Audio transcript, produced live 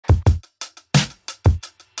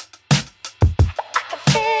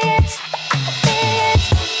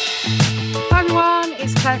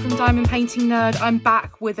Claire from Diamond Painting Nerd. I'm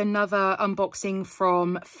back with another unboxing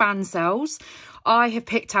from Fansells. I have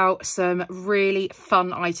picked out some really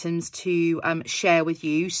fun items to share with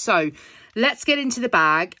you. So let's get into the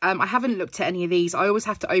bag. I haven't looked at any of these. I always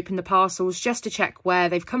have to open the parcels just to check where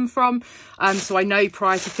they've come from, so I know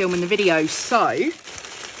prior to filming the video. So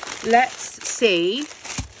let's see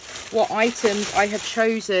what items I have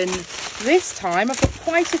chosen this time. I've got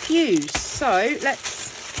quite a few, so let's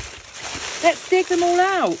dig them all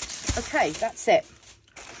out. Okay, that's it.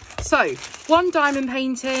 So one diamond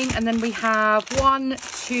painting, and then we have 1,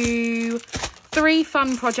 2, 3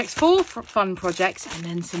 fun projects, 4 fun projects, and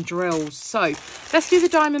then some drills. So let's do the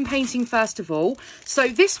diamond painting first of all. So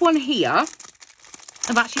this one here,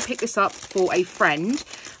 I've actually picked this up for a friend.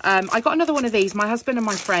 I got another one of these. My husband and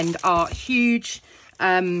my friend are huge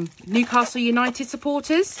Newcastle United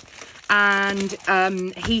supporters, and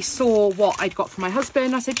he saw what I'd got for my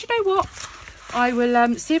husband. I said, you know what, I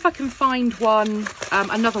will see if I can find one,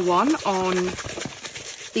 another one on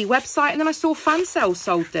the website, and then I saw Fansells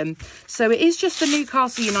sold them. So it is just the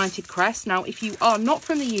Newcastle United crest. Now, if you are not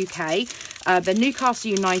from the UK, the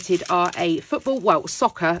Newcastle United are a football, well,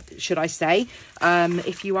 soccer, should I say,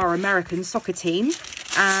 if you are American, soccer team,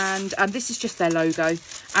 and this is just their logo.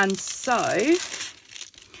 And so,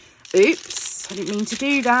 oops, I didn't mean to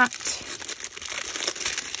do that.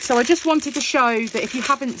 So I just wanted to show that if you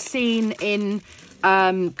haven't seen in,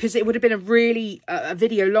 because it would have been a really, a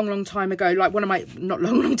video long time ago, like one of my, not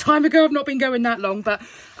long time ago, I've not been going that long, but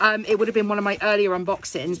it would have been one of my earlier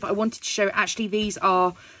unboxings. But I wanted to show, actually, these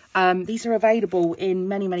are available in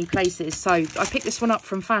many places. So I picked this one up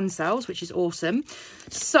from Fansells, which is awesome.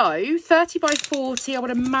 So 30 by 40, I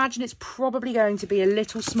would imagine it's probably going to be a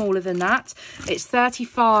little smaller than that. It's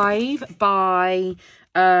 35 by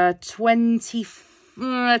 24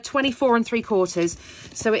 3/4,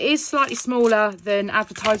 so it is slightly smaller than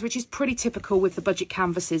advertised, which is pretty typical with the budget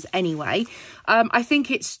canvases anyway. I think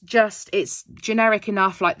it's generic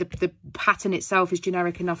enough, like the pattern itself is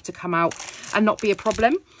generic enough to come out and not be a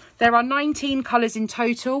problem. There are 19 colours in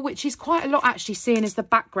total, which is quite a lot actually, seeing as the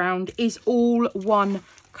background is all one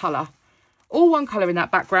colour. All one colour in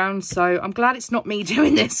that background, so I'm glad it's not me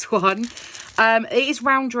doing this one. It is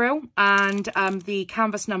round drill, and the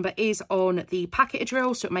canvas number is on the packet of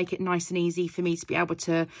drills, so it'll make it nice and easy for me to be able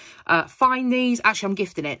to find these. Actually, I'm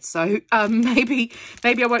gifting it, so maybe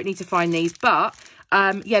I won't need to find these, but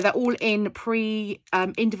yeah, they're all in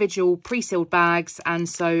individual pre-sealed bags, and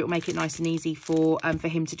so it'll make it nice and easy for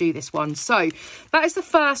him to do this one. So that is the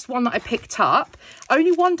first one that I picked up.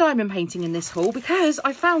 Only one diamond painting in this haul because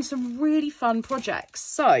I found some really fun projects.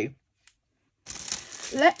 So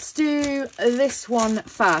let's do this one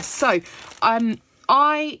first. So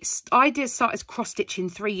I started cross stitching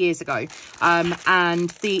 3 years ago, and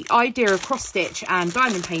the idea of cross stitch and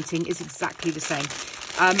diamond painting is exactly the same.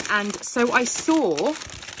 And so I saw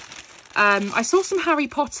some Harry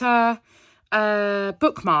Potter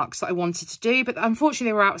bookmarks that I wanted to do, but unfortunately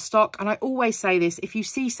they were out of stock. And I always say this: if you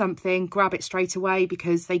see something, grab it straight away,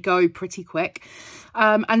 because they go pretty quick.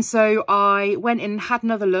 And so I went in and had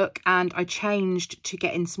another look, and I changed to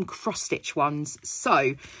getting some cross stitch ones.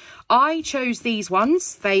 So I chose these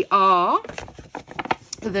ones. They are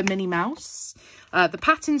the Minnie Mouse. The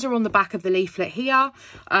patterns are on the back of the leaflet here.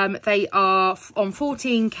 They are on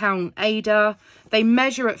 14 count Ada. They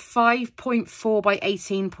measure at 5.4 by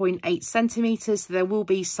 18.8 centimetres. So there will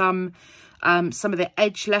be some of the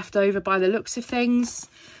edge left over by the looks of things.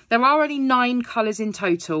 There are only 9 colours in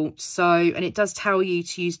total. So, and it does tell you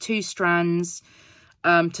to use 2 strands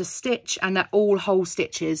to stitch, and they're all whole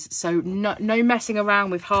stitches. So no messing around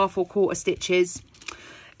with half or quarter stitches.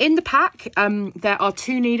 In the pack, there are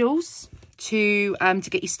 2 needles to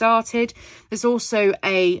get you started. There's also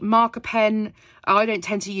a marker pen. I don't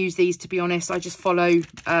tend to use these, to be honest. I just follow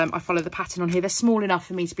the pattern on here. They're small enough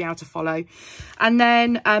for me to be able to follow. And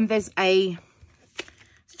then there's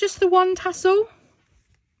just the one tassel.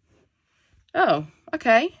 Oh,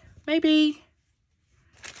 okay. Maybe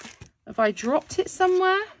have I dropped it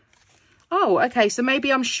somewhere? Oh, okay. So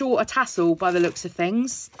maybe I'm short a tassel by the looks of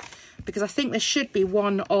things, because I think there should be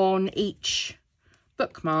one on each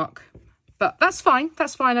bookmark. But that's fine.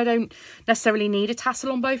 That's fine. I don't necessarily need a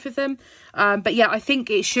tassel on both of them. But yeah, I think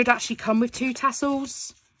it should actually come with 2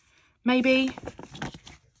 tassels, maybe.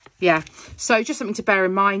 Yeah, so just something to bear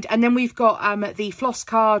in mind. And then we've got the floss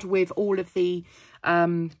card with all of the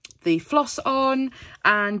floss on.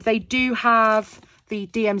 And they do have the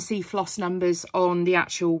DMC floss numbers on the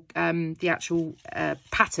actual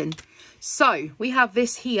pattern. So we have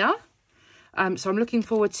this here. So I'm looking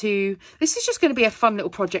forward to, this is just going to be a fun little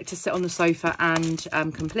project to sit on the sofa and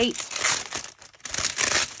complete.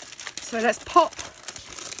 So let's pop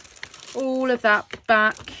all of that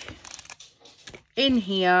back in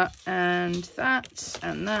here, and that,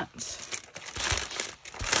 and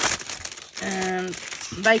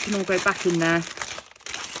they can all go back in there,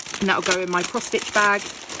 and that'll go in my cross stitch bag.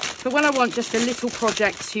 But when I want just a little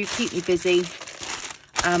project to keep me busy,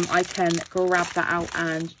 I can grab that out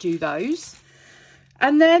and do those.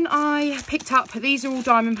 And then I picked up, these are all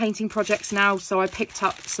diamond painting projects now, so I picked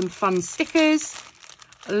up some fun stickers.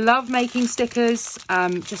 Love making stickers,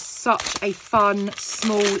 just such a fun,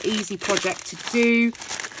 small, easy project to do.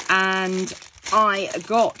 And I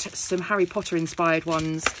got some Harry Potter inspired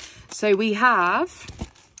ones. So we have,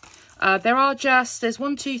 there's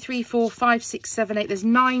 1, 2, 3, 4, 5, 6, 7, 8. There's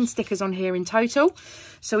 9 stickers on here in total.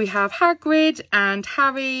 So we have Hagrid and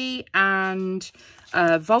Harry and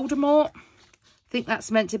Voldemort. I think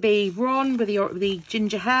that's meant to be Ron with the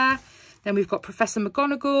ginger hair. Then we've got Professor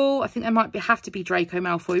McGonagall. I think there might have to be Draco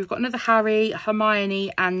Malfoy. We've got another Harry,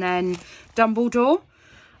 Hermione, and then Dumbledore.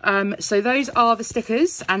 So those are the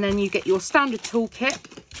stickers. And then you get your standard toolkit.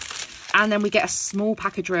 And then we get a small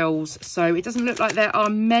pack of drills. So it doesn't look like there are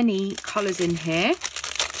many colours in here.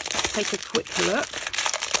 Let's take a quick look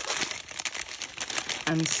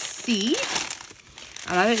and see.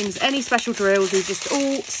 And I don't think there's any special drills. They're just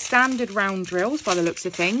all standard round drills by the looks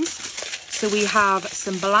of things. So we have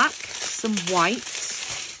some black, some white.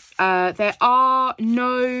 There are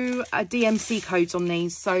no DMC codes on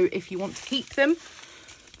these. So if you want to keep them,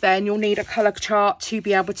 then you'll need a colour chart to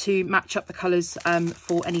be able to match up the colours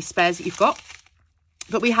for any spares that you've got.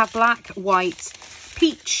 But we have black, white,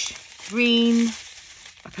 peach, green,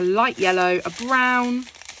 like a light yellow, a brown,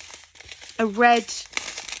 a red,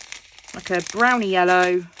 like a browny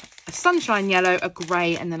yellow, a sunshine yellow, a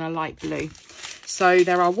grey, and then a light blue. So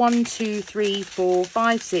there are 1, 2, 3, 4,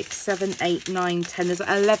 5, 6, 7, 8, 9, 10. There's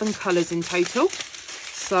 11 colours in total.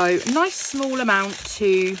 So nice small amount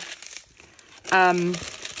to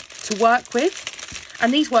work with.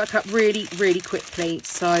 And these work up really, really quickly.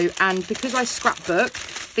 So, and because I scrapbook,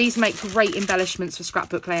 these make great embellishments for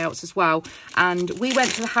scrapbook layouts as well. And we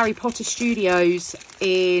went to the Harry Potter studios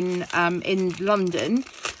in London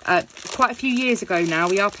quite a few years ago now.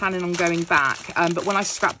 We are planning on going back. But when I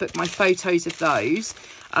scrapbook my photos of those,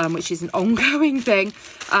 which is an ongoing thing,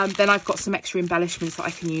 then I've got some extra embellishments that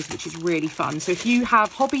I can use, which is really fun. So if you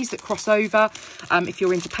have hobbies that cross over, if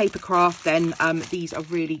you're into paper craft, then these are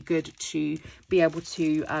really good to be able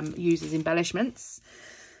to use as embellishments.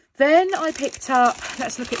 Then I picked up,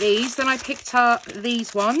 let's look at these. Then I picked up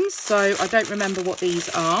these ones. So I don't remember what these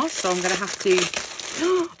are. So I'm going to have to,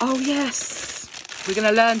 oh yes, we're going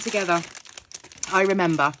to learn together. I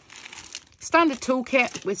remember. Standard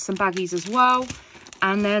toolkit with some baggies as well.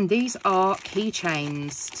 And then these are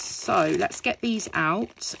keychains. So let's get these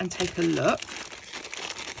out and take a look.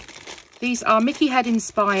 These are Mickey Head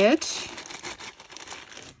inspired.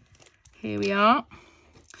 Here we are.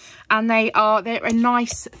 And they're a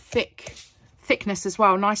nice thickness as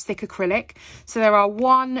well, nice thick acrylic. So there are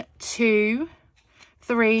 1, 2,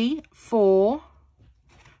 3, 4,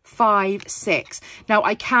 5, 6. Now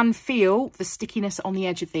I can feel the stickiness on the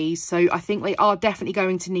edge of these, so I think they are definitely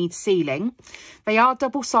going to need sealing. They are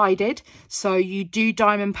double-sided, so you do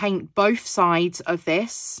diamond paint both sides of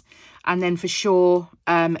this, and then for sure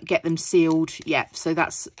get them sealed. Yeah, so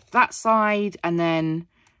that's that side, and then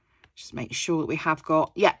just make sure that we have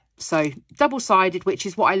got, yeah, so double-sided, which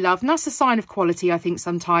is what I love. And that's a sign of quality, I think,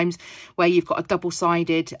 sometimes, where you've got a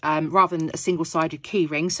double-sided rather than a single-sided key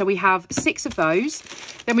ring. So we have 6 of those.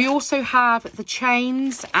 Then we also have the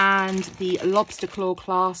chains and the lobster claw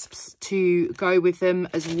clasps to go with them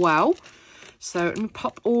as well. So let me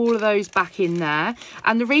pop all of those back in there.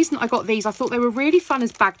 And the reason I got these, I thought they were really fun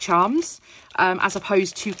as bag charms, as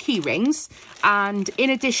opposed to key rings. And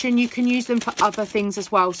in addition, you can use them for other things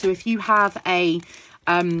as well. So if you have a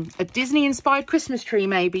Disney inspired Christmas tree,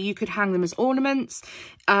 maybe you could hang them as ornaments,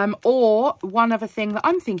 or one other thing that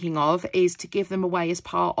I'm thinking of is to give them away as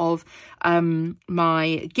part of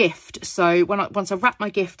my gift. So once I wrap my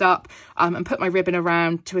gift up and put my ribbon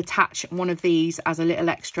around, to attach one of these as a little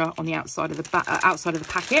extra on the outside of the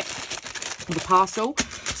packet or the parcel.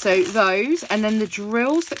 So those, and then the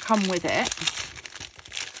drills that come with it.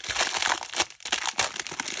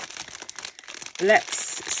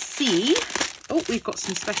 Let's see. Oh, we've got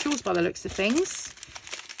some specials by the looks of things.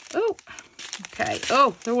 Oh, okay.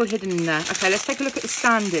 Oh, they're all hidden in there. Okay, let's take a look at the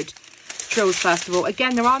standard drills first of all.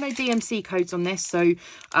 Again, there are no DMC codes on this, so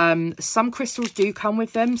some crystals do come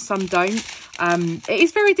with them, some don't. It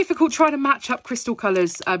is very difficult trying to match up crystal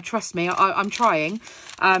colours, trust me, I'm trying.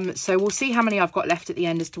 So we'll see how many I've got left at the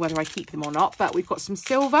end as to whether I keep them or not. But we've got some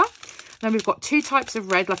silver, Then we've got 2 types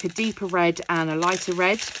of red, like a deeper red and a lighter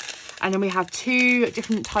red. And then we have 2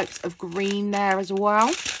 different types of green there as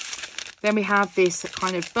well. Then we have this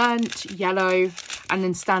kind of burnt yellow and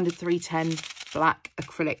then standard 310 black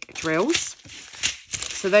acrylic drills.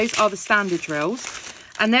 So those are the standard drills.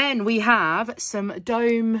 And then we have some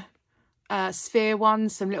dome sphere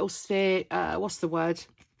ones, some little sphere, what's the word?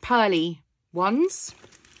 Pearly ones,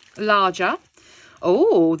 larger.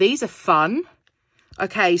 Oh, these are fun.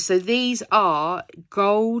 Okay, so these are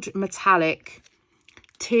gold metallic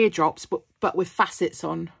teardrops, but with facets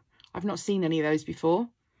on. I've not seen any of those before.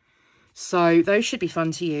 So those should be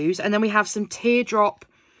fun to use. And then we have some teardrop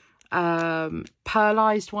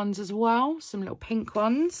pearlized ones as well, some little pink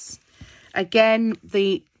ones. Again,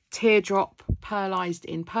 the teardrop pearlized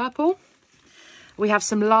in purple. We have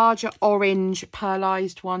some larger orange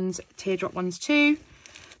pearlized ones, teardrop ones too.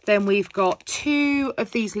 Then we've got 2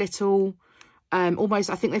 of these little almost,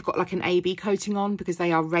 I think they've got like an AB coating on because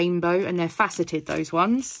they are rainbow and they're faceted, those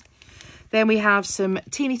ones. Then we have some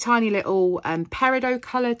teeny tiny little peridot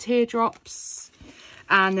colour teardrops.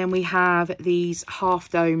 And then we have these half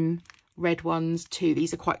dome red ones too.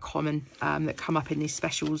 These are quite common that come up in these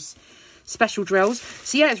special drills.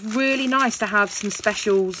 So yeah, it's really nice to have some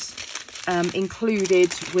specials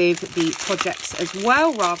included with the projects as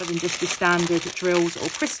well, rather than just the standard drills or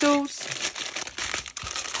crystals.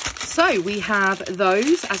 So we have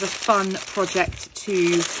those as a fun project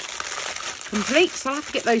to complete. So I'll have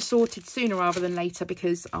to get those sorted sooner rather than later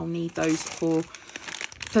because I'll need those for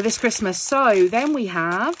this Christmas. So then we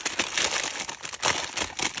have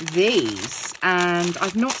these, and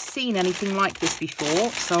I've not seen anything like this before,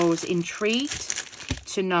 so I was intrigued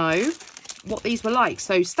to know what these were like.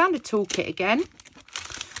 So standard toolkit again.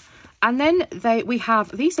 And then we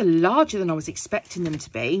have, these are larger than I was expecting them to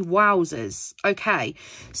be. Wowzers. Okay,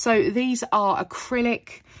 so these are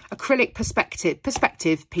acrylic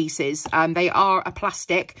perspective pieces. They are a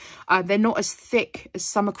plastic. They're not as thick as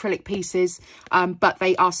some acrylic pieces, but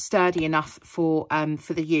they are sturdy enough for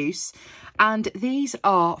the use. And these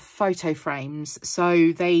are photo frames.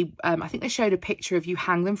 So they, I think they showed a picture of you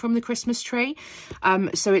hang them from the Christmas tree.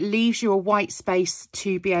 So it leaves you a white space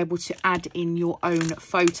to be able to add in your own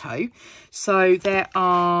photo. So there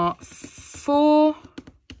are 4.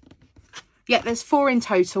 Yeah, there's 4 in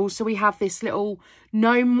total. So we have this little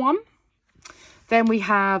gnome one. Then we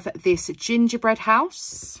have this gingerbread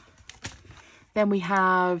house. Then we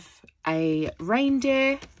have a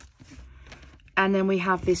reindeer. And then we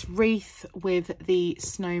have this wreath with the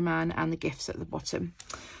snowman and the gifts at the bottom.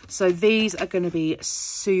 So these are going to be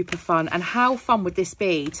super fun. And how fun would this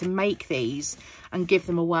be to make these and give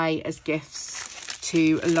them away as gifts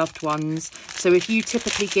to loved ones? So if you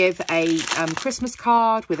typically give a Christmas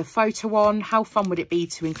card with a photo on, how fun would it be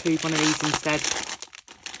to include one of these instead?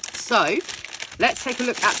 So let's take a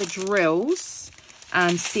look at the drills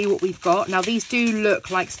and see what we've got. Now these do look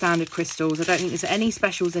like standard crystals. I don't think there's any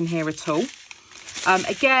specials in here at all.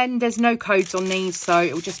 Again, there's no codes on these, so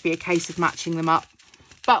it will just be a case of matching them up.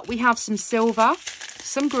 But we have some silver,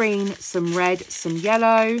 some green, some red, some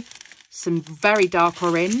yellow, some very dark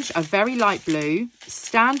orange, a very light blue,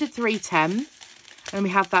 standard 310, and we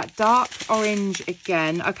have that dark orange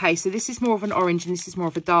again. Okay, so this is more of an orange and this is more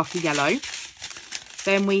of a darker yellow.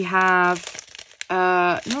 Then we have,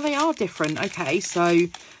 no, they are different. Okay, so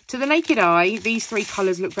to the naked eye, these 3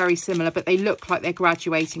 colours look very similar, but they look like they're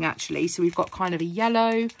graduating actually. So we've got kind of a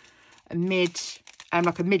yellow, a mid,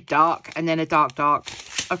 like a mid-dark, and then a dark.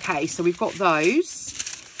 Okay, so we've got those.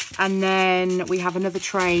 And then we have another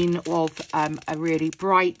train of a really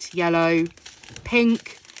bright yellow,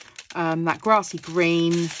 pink, that grassy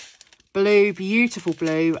green, blue, beautiful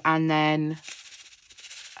blue, and then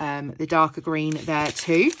the darker green there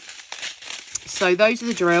too. So those are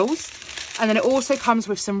the drills. And then it also comes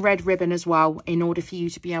with some red ribbon as well in order for you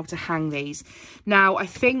to be able to hang these. Now, I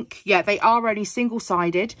think, yeah, they are only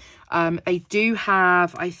single-sided. They do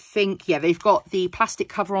have, I think, yeah, they've got the plastic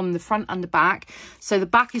cover on the front and the back. So the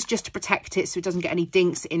back is just to protect it so it doesn't get any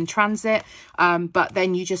dinks in transit. But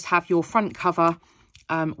then you just have your front cover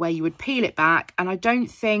where you would peel it back. And I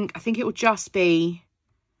think it will just be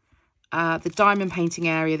the diamond painting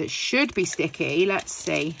area that should be sticky. Let's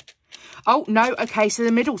see. Oh, no. Okay, so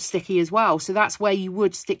the middle's sticky as well. So that's where you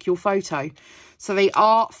would stick your photo. So they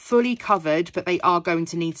are fully covered, but they are going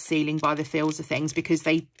to need sealing by the feels of things because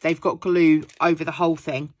they've got glue over the whole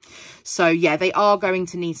thing. So, yeah, they are going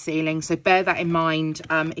to need sealing. So bear that in mind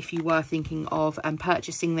if you were thinking of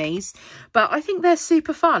purchasing these. But I think they're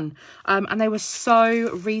super fun. And they were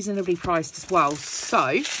so reasonably priced as well.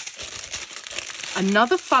 So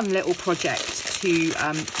another fun little project to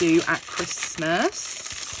do at Christmas.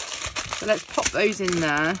 So let's pop those in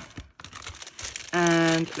there.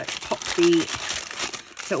 And let's pop the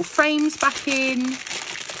little frames back in.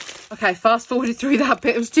 Okay, fast forwarded through that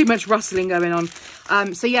bit. It was too much rustling going on.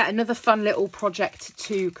 So yeah, another fun little project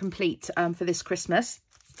to complete for this Christmas.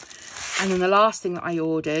 And then the last thing that I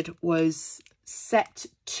ordered was set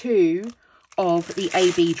 2 of the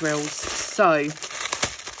AB drills. So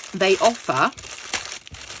they offer,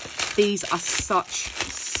 these are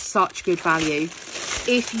such good value.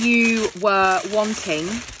 If you were wanting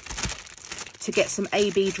to get some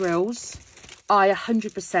AB drills, I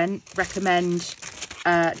 100% recommend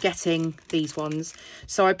getting these ones.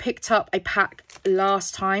 So I picked up a pack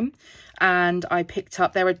last time, and I picked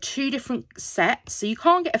up, there are 2 different sets, so you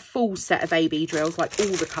can't get a full set of AB drills like all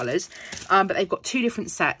the colours, but they've got 2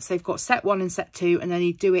 different sets. They've got set 1 and set 2, and then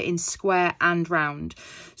you do it in square and round.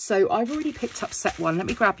 So I've already picked up set 1. Let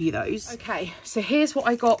me grab you those. Okay, so here's what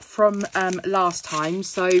I got from last time.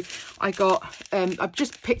 So I got, I've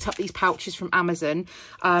just picked up these pouches from Amazon,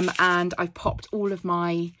 and I've popped all of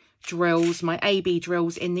my drills, my AB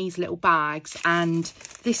drills, in these little bags, and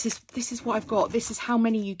this is what I've got. This is how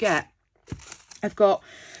many you get. I've got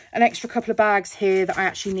an extra couple of bags here that I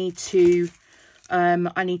actually need to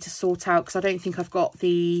sort out, because I don't think I've got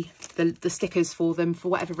the stickers for them. For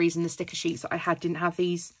whatever reason, the sticker sheets that I had didn't have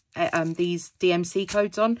these DMC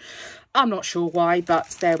codes on. I'm not sure why, but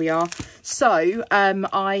there we are. So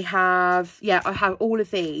I have all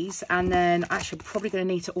of these, and then actually I'm probably going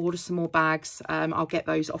to need to order some more bags. I'll get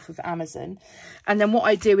those off of Amazon, and then what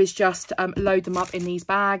I do is just load them up in these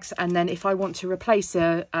bags, and then if I want to replace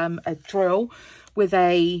a drill with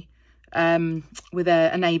an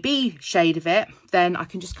AB shade of it, then I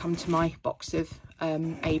can just come to my box of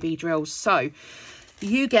AB drills. So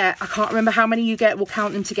you get, I can't remember how many you get, we'll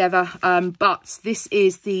count them together, but this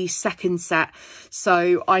is the second set.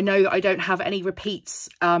 So I know that I don't have any repeats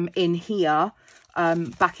in here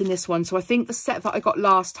back in this one. So I think the set that I got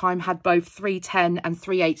last time had both 310 and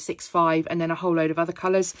 3865, and then a whole load of other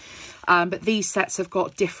colours, but these sets have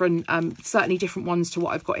got different, certainly different ones to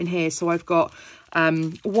what I've got in here. So I've got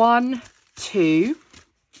 1, 2,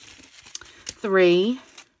 3,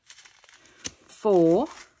 4,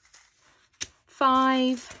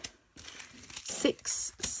 5,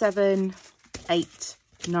 6, 7, 8,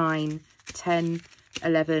 9, 10,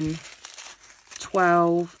 11,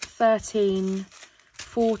 12, 13,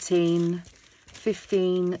 14,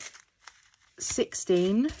 15,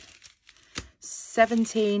 16,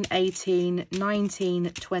 17, 18, 19,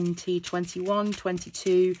 20, 21,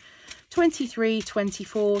 22, 23,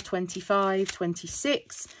 24, 25,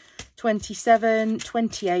 26, 27,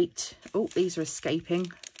 28. Oh, these are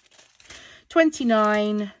escaping.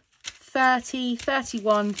 29, 30,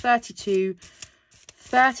 31, 32,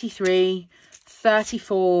 33,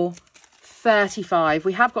 34, 35.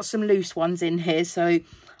 We have got some loose ones in here, so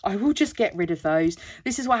I will just get rid of those.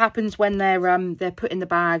 This is what happens when they're put in the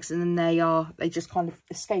bags, and then they just kind of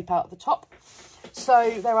escape out the top.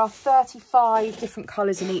 So there are 35 different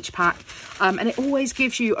colours in each pack, and it always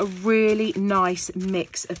gives you a really nice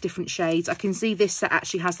mix of different shades. I can see this set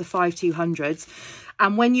actually has the 5200s,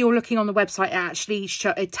 and when you're looking on the website,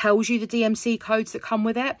 it tells you the DMC codes that come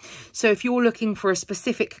with it. So if you're looking for a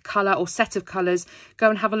specific colour or set of colours, go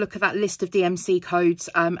and have a look at that list of DMC codes,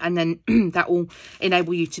 and then that will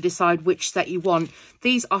enable you to decide which set you want.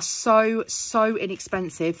 These are so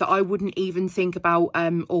inexpensive that I wouldn't even think about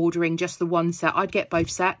ordering just the one set. I'd get both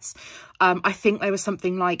sets. I think there was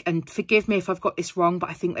something like, and forgive me if I've got this wrong, but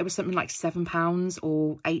I think there was something like £7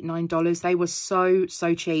 or $8, $9. They were so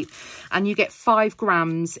cheap, and you get 5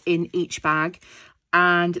 grams in each bag,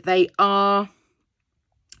 and they are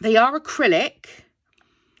acrylic,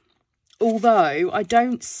 although I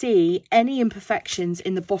don't see any imperfections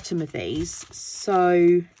in the bottom of these.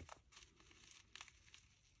 So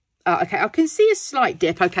okay, I can see a slight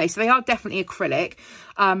dip. Okay, so they are definitely acrylic,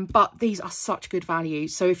 but these are such good value.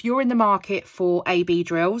 So if you're in the market for AB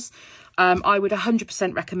drills, I would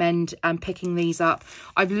 100% recommend picking these up.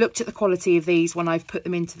 I've looked at the quality of these when I've put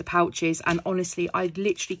them into the pouches, and honestly, I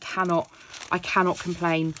literally cannot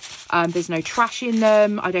complain. There's no trash in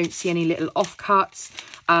them. I don't see any little offcuts.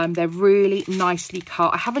 They're really nicely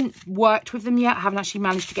cut. I haven't worked with them yet. I haven't actually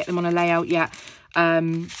managed to get them on a layout yet.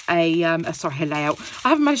 Sorry, a layout. I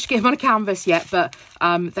haven't managed to get them on a canvas yet, but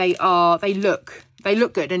they look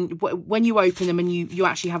good. And when you open them and you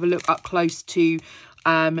actually have a look up close to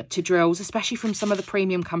drills, especially from some of the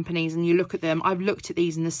premium companies, and you look at them, I've looked at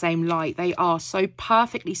these in the same light. They are so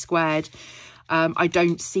perfectly squared. I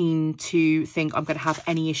don't seem to think I'm going to have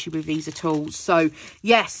any issue with these at all. So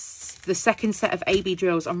yes, the second set of AB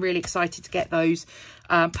drills, I'm really excited to get those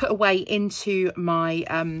put away into my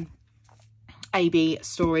AB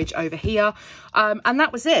storage over here, and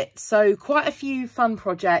that was it. So quite a few fun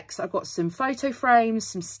projects. I've got some photo frames,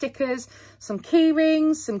 some stickers, some key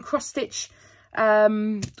rings, some cross stitch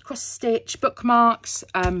bookmarks,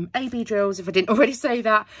 AB drills, if I didn't already say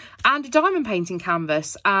that, and a diamond painting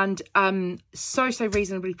canvas, and so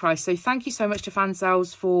reasonably priced. So thank you so much to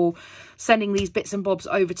Fansells for sending these bits and bobs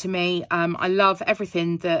over to me. I love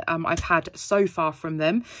everything that I've had so far from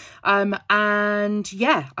them, and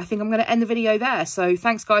yeah, I think I'm going to end the video there. So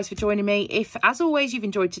thanks guys for joining me. If, as always, you've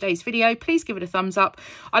enjoyed today's video, please give it a thumbs up.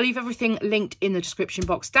 I'll leave everything linked in the description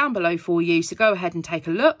box down below for you, so go ahead and take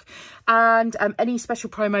a look. And any special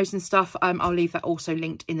promos and stuff, I'll leave that also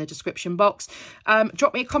linked in the description box.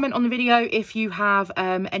 Drop me a comment on the video if you have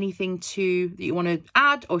anything that you want to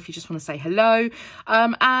add, or if you just want to say hello.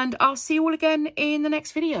 And I'll see you all again in the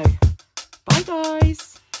next video. Bye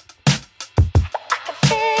guys.